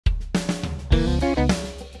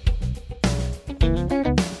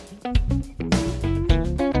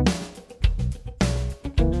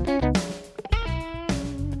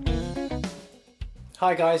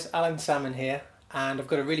Hi guys, Allan Salmon here, and I've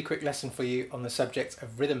got a really quick lesson for you on the subject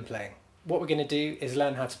of rhythm playing. What we're going to do is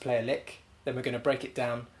learn how to play a lick, then we're going to break it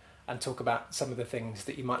down and talk about some of the things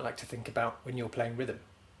that you might like to think about when you're playing rhythm.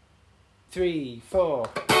 3, 4.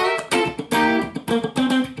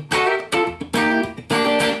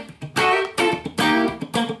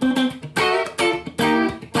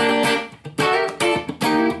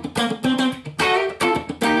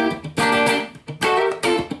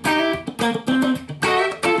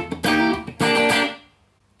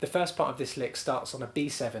 The first part of this lick starts on a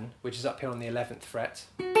B7, which is up here on the 11th fret,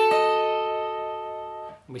 and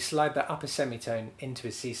we slide that upper semitone into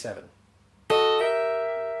a C7.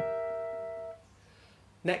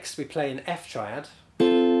 Next we play an F triad,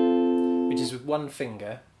 which is with one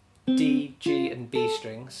finger, D, G and B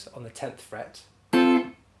strings on the 10th fret,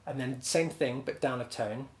 and then same thing but down a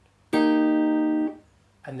tone,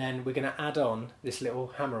 and then we're going to add on this little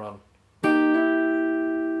hammer-on,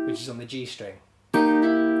 which is on the G string.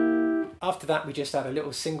 After that we just add a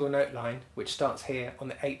little single note line which starts here on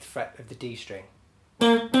the 8th fret of the D string.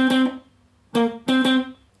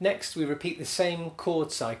 Next we repeat the same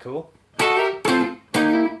chord cycle,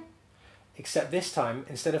 except this time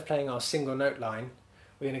instead of playing our single note line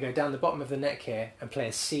we're going to go down the bottom of the neck here and play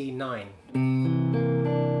a C9.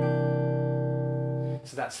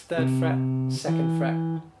 So that's 3rd fret, 2nd fret,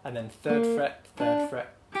 and then 3rd fret, 3rd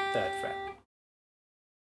fret, 3rd fret.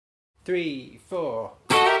 3, 4.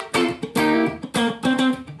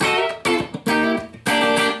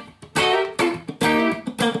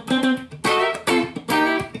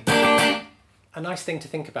 A nice thing to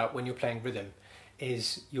think about when you're playing rhythm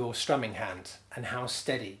is your strumming hand and how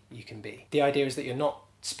steady you can be. The idea is that you're not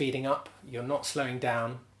speeding up, you're not slowing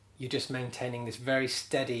down, you're just maintaining this very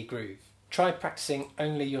steady groove. Try practicing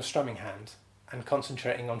only your strumming hand and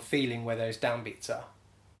concentrating on feeling where those downbeats are.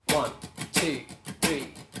 1, 2, 3,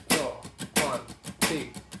 4. 1, 2,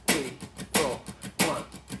 3, 4. 1,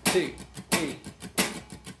 2, 3.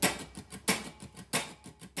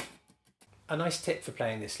 A nice tip for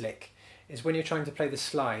playing this lick is when you're trying to play the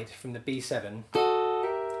slide from the B7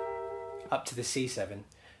 up to the C7,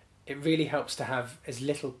 it really helps to have as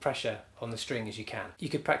little pressure on the string as you can. You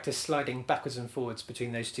could practice sliding backwards and forwards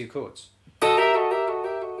between those two chords.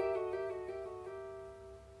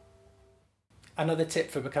 Another tip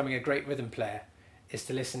for becoming a great rhythm player is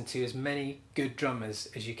to listen to as many good drummers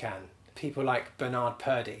as you can. People like Bernard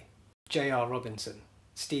Purdie, J.R. Robinson,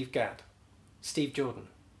 Steve Gadd, Steve Jordan,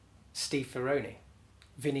 Steve Ferroni,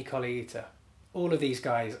 Vinnie Colaiuta. All of these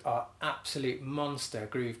guys are absolute monster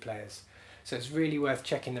groove players, so it's really worth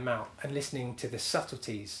checking them out and listening to the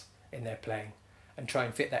subtleties in their playing and try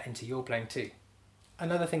and fit that into your playing too.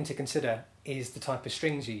 Another thing to consider is the type of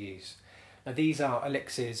strings you use. Now these are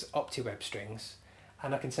Elixir's OptiWeb strings,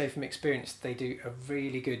 and I can say from experience they do a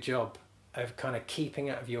really good job of kind of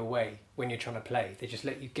keeping out of your way when you're trying to play. They just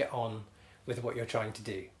let you get on with what you're trying to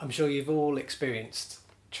do. I'm sure you've all experienced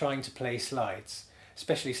trying to play slides,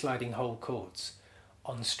 especially sliding whole chords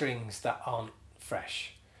on strings that aren't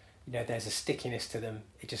fresh. You know, there's a stickiness to them,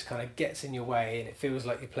 it just kind of gets in your way and it feels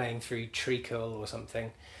like you're playing through treacle or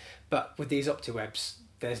something. But with these OptiWebs,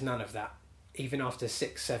 there's none of that. Even after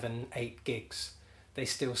 6, 7, 8 gigs, they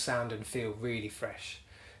still sound and feel really fresh.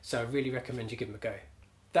 So I really recommend you give them a go.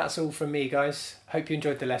 That's all from me guys, hope you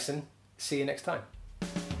enjoyed the lesson, see you next time.